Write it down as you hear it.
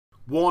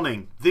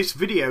Warning, this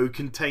video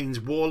contains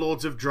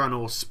Warlords of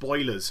Draenor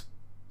spoilers.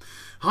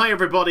 Hi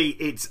everybody,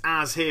 it's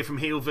Az here from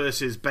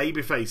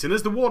HeelvsBabyface, and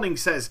as the warning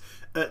says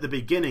at the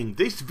beginning,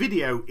 this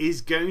video is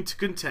going to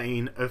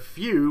contain a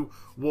few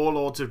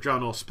Warlords of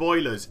Draenor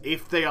spoilers.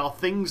 If they are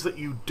things that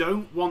you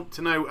don't want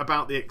to know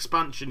about the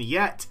expansion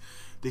yet,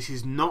 this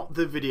is not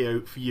the video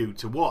for you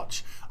to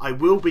watch. I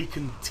will be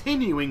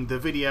continuing the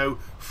video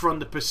from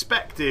the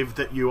perspective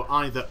that you're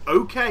either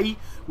okay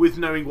with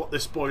knowing what the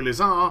spoilers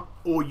are,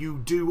 or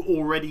you do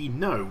already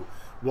know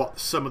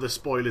what some of the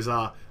spoilers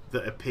are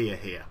that appear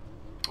here.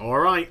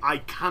 Alright, I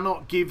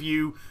cannot give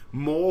you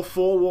more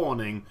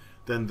forewarning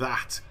than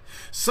that.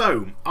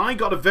 So, I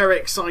got a very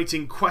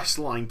exciting quest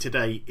line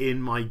today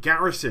in my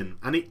garrison,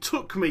 and it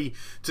took me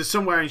to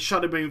somewhere in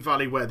Shadowmoon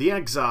Valley where the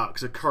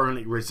Exarchs are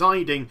currently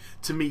residing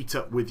to meet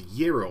up with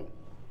Yrel.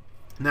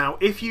 Now,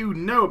 if you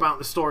know about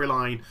the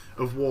storyline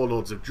of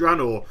Warlords of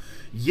Draenor,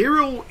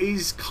 Yrel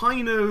is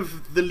kind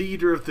of the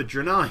leader of the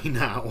Draenei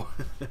now.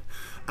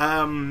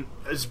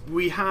 As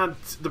we had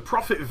the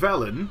Prophet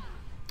Velen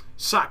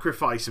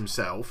sacrifice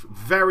himself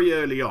very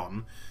early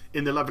on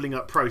in the leveling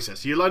up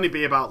process. You'll only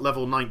be about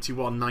level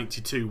 91,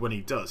 92 when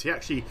he does. He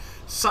actually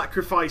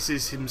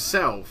sacrifices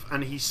himself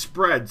and he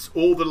spreads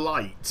all the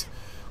light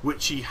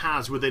which he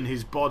has within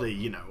his body.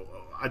 You know,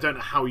 I don't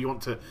know how you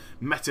want to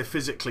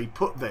metaphysically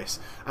put this,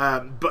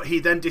 but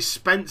he then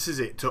dispenses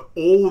it to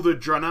all the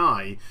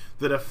Draenei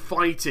that are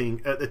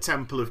fighting at the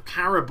Temple of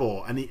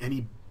Karabor, and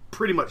he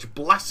pretty much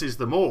blesses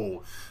them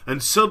all,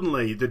 and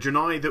suddenly the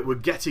Draenei that were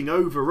getting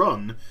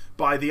overrun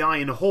by the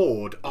Iron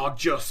Horde are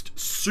just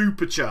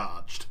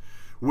supercharged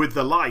with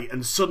the light,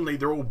 and suddenly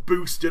they're all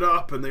boosted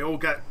up and they all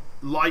get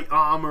light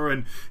armor,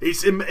 and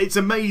it's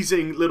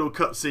amazing little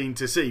cutscene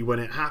to see when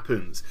it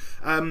happens.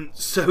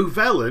 So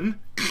Velen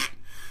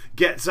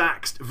gets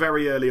axed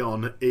very early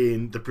on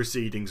in the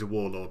proceedings of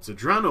Warlords of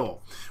Draenor.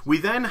 We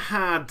then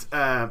had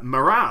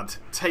Marad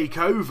take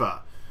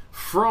over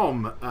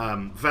from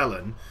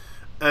Velen,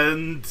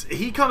 and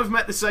he kind of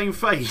met the same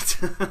fate.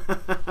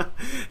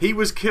 He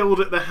was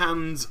killed at the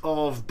hands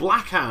of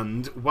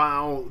Blackhand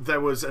while there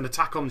was an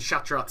attack on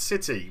Shattrath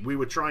City. We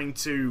were trying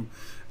to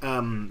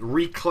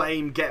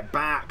reclaim, get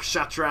back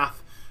Shattrath,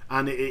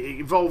 and it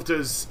involved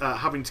us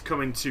having to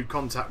come into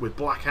contact with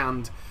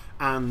Blackhand,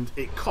 and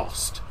it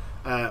cost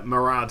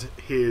Marad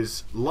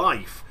his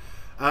life.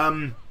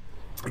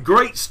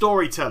 Great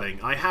storytelling,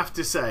 I have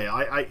to say.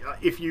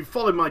 If you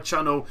follow my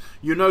channel,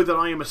 you know that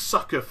I am a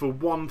sucker for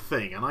one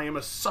thing, and I am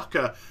a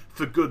sucker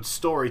for good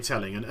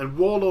storytelling, and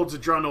Warlords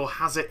of Draenor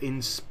has it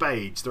in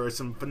spades. There are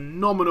some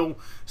phenomenal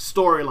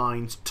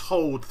storylines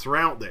told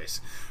throughout this,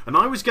 and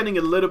I was getting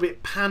a little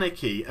bit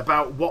panicky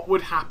about what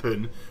would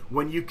happen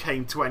when you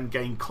came to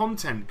endgame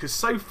content, because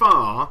so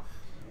far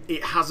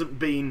it hasn't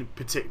been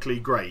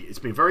particularly great. It's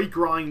been very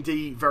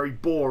grindy, very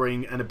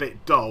boring, and a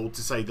bit dull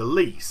to say the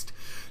least.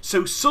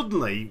 So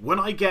suddenly, when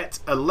I get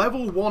a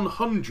level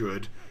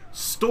 100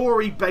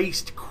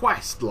 story-based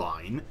quest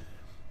line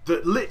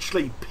that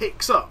literally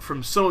picks up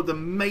from some of the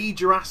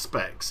major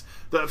aspects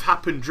that have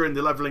happened during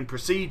the leveling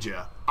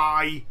procedure,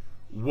 I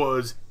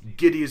was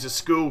giddy as a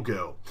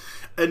schoolgirl.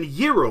 And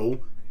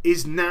Yrel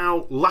is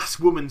now last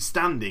woman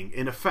standing,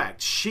 in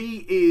effect.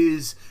 She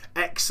is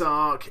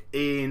Exarch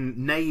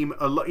in name,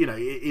 you know,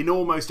 in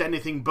almost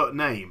anything but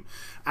name,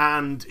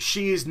 and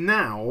she is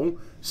now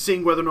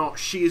seeing whether or not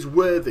she is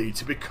worthy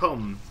to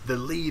become the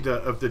leader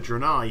of the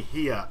Draenei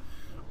here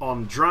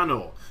on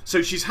Draenor.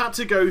 So she's had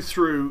to go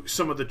through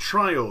some of the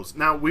trials.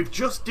 Now, we've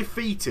just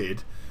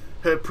defeated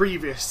her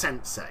previous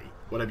sensei,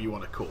 whatever you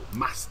want to call,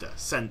 master,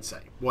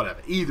 sensei,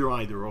 whatever, either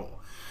or.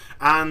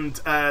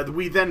 And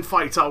we then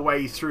fight our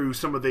way through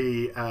some of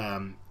the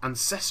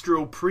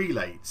ancestral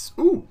prelates.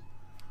 Ooh,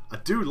 I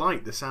do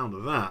like the sound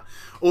of that.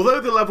 Although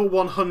the level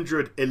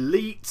 100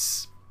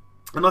 elites,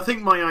 and I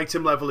think my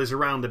item level is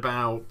around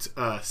about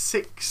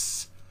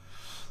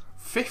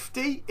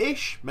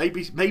 650-ish,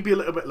 maybe a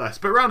little bit less,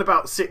 but around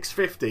about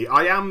 650.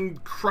 I am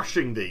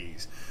crushing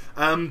these.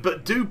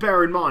 But do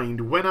bear in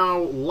mind, when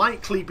I'll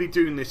likely be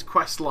doing this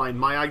quest line,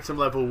 my item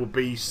level will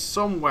be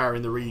somewhere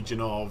in the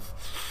region of,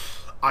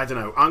 I don't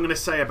know, I'm going to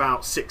say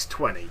about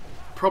 620.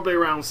 Probably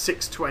around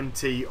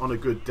 620 on a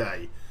good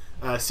day.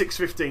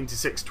 615 to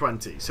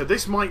 620. So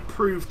this might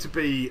prove to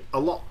be a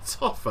lot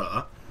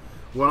tougher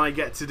when I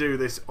get to do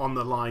this on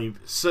the live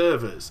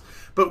servers.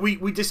 But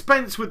we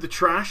dispense with the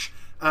trash.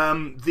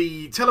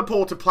 The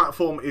teleporter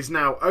platform is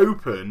now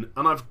open,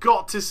 and I've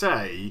got to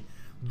say,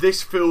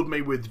 this filled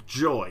me with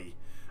joy.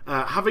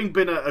 Having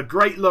been a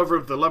great lover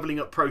of the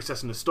leveling up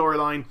process and the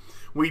storyline,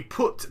 we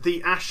put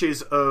the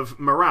ashes of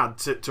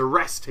Marad to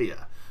rest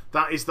here.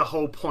 That is the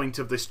whole point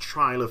of this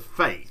trial of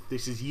faith.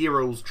 This is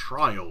Yrel's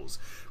trials.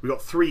 We've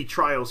got 3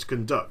 trials to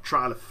conduct.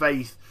 Trial of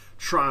faith,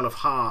 trial of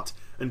heart,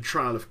 and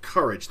trial of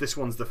courage. This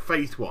one's the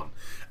faith one.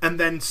 And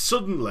then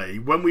suddenly,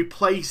 when we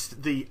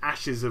placed the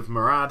ashes of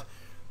Marad,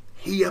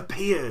 he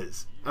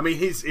appears. I mean,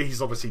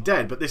 he's obviously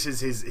dead, but this is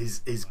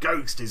his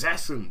ghost, his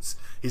essence,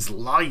 his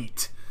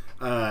light.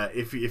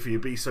 if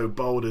you'd be so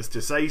bold as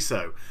to say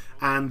so.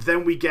 And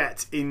then we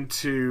get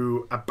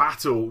into a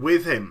battle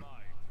with him.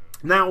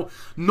 Now,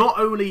 not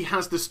only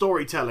has the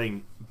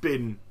storytelling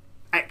been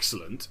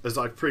excellent, as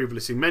I've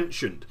previously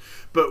mentioned,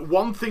 but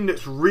one thing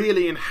that's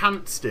really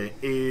enhanced it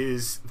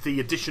is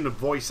the addition of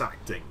voice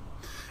acting.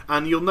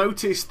 And you'll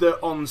notice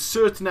that on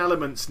certain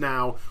elements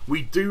now,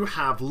 we do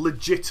have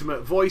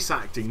legitimate voice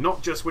acting,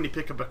 not just when you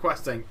pick up a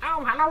quest saying,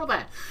 "Oh, hello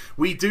there."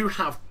 We do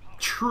have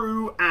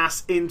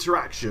true-ass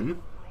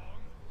interaction,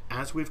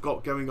 as we've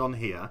got going on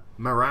here.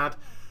 Murad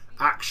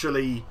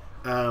actually,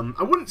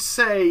 I wouldn't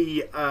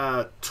say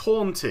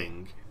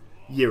taunting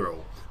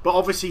Yrel, but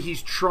obviously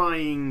he's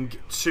trying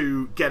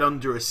to get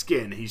under her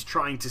skin. He's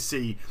trying to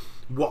see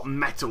what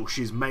metal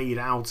she's made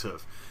out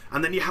of.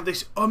 And then you have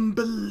this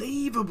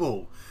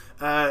unbelievable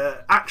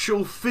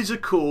actual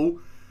physical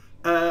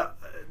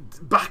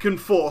back and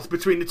forth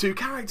between the two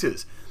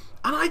characters.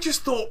 And I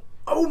just thought,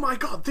 oh my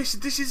god, this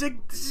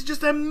is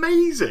just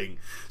amazing.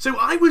 So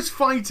I was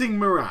fighting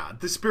Murad,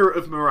 the spirit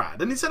of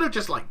Murad, and instead of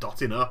just like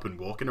dotting up and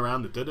walking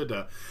around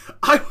and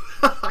I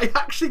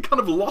actually kind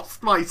of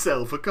lost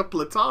myself a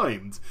couple of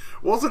times.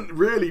 Wasn't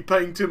really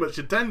paying too much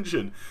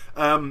attention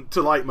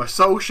to like my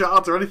soul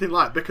shards or anything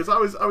like that, because I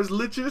was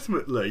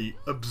legitimately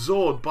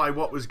absorbed by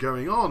what was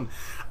going on.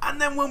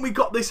 And then when we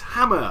got this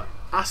hammer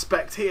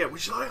aspect here,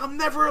 which is like, I'm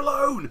never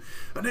alone,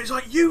 and it's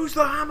like, use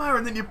the hammer,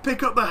 and then you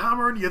pick up the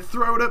hammer and you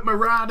throw it at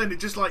Murad, and it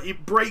just like,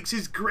 it breaks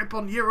his grip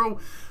on Yrel.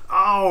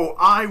 Oh,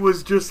 I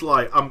was just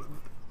like,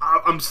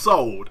 I'm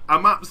sold.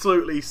 I'm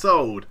absolutely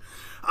sold.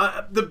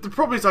 The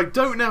problem is I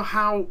don't know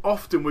how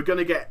often we're going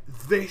to get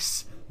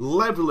this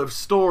level of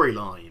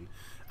storyline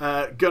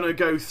going to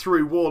go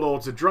through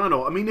Warlords of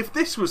Draenor. I mean, if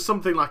this was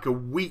something like a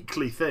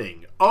weekly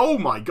thing, oh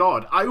my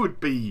god, I'd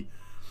be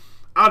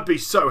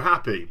so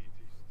happy.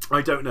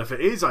 I don't know if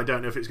it is. I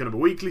don't know if it's going to be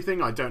a weekly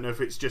thing. I don't know if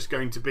it's just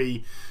going to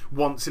be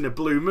once in a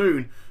blue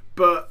moon.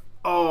 But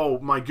oh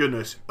my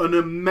goodness, an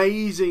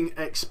amazing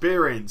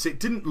experience. It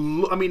didn't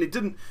look, I mean, it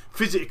didn't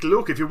physically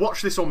look. If you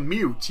watch this on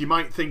mute, you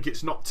might think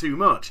it's not too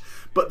much.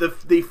 But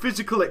the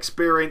physical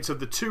experience of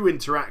the two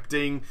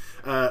interacting,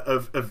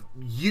 of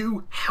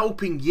you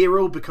helping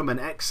Yrel become an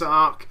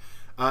Exarch,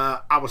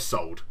 I was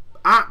sold.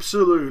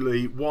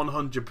 Absolutely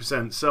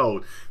 100%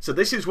 sold. So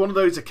this is one of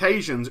those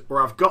occasions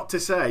where I've got to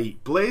say,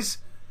 Blizz,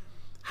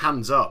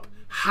 hands up.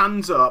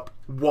 Hands up.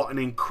 What an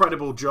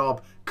incredible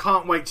job.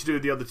 Can't wait to do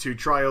the other two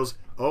trials.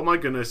 Oh my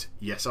goodness.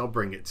 Yes, I'll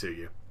bring it to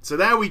you. So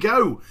there we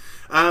go.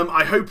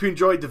 I hope you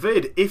enjoyed the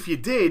vid. If you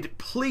did,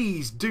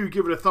 please do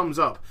give it a thumbs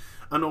up.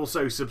 And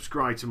also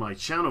subscribe to my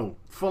channel.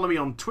 Follow me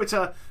on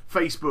Twitter,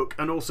 Facebook,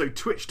 and also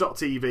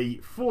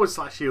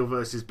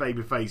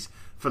twitch.tv/HeelvsBabyface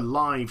for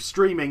live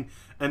streaming.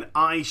 And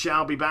I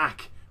shall be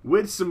back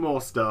with some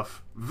more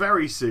stuff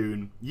very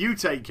soon. You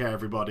take care,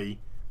 everybody.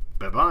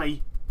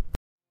 Bye-bye.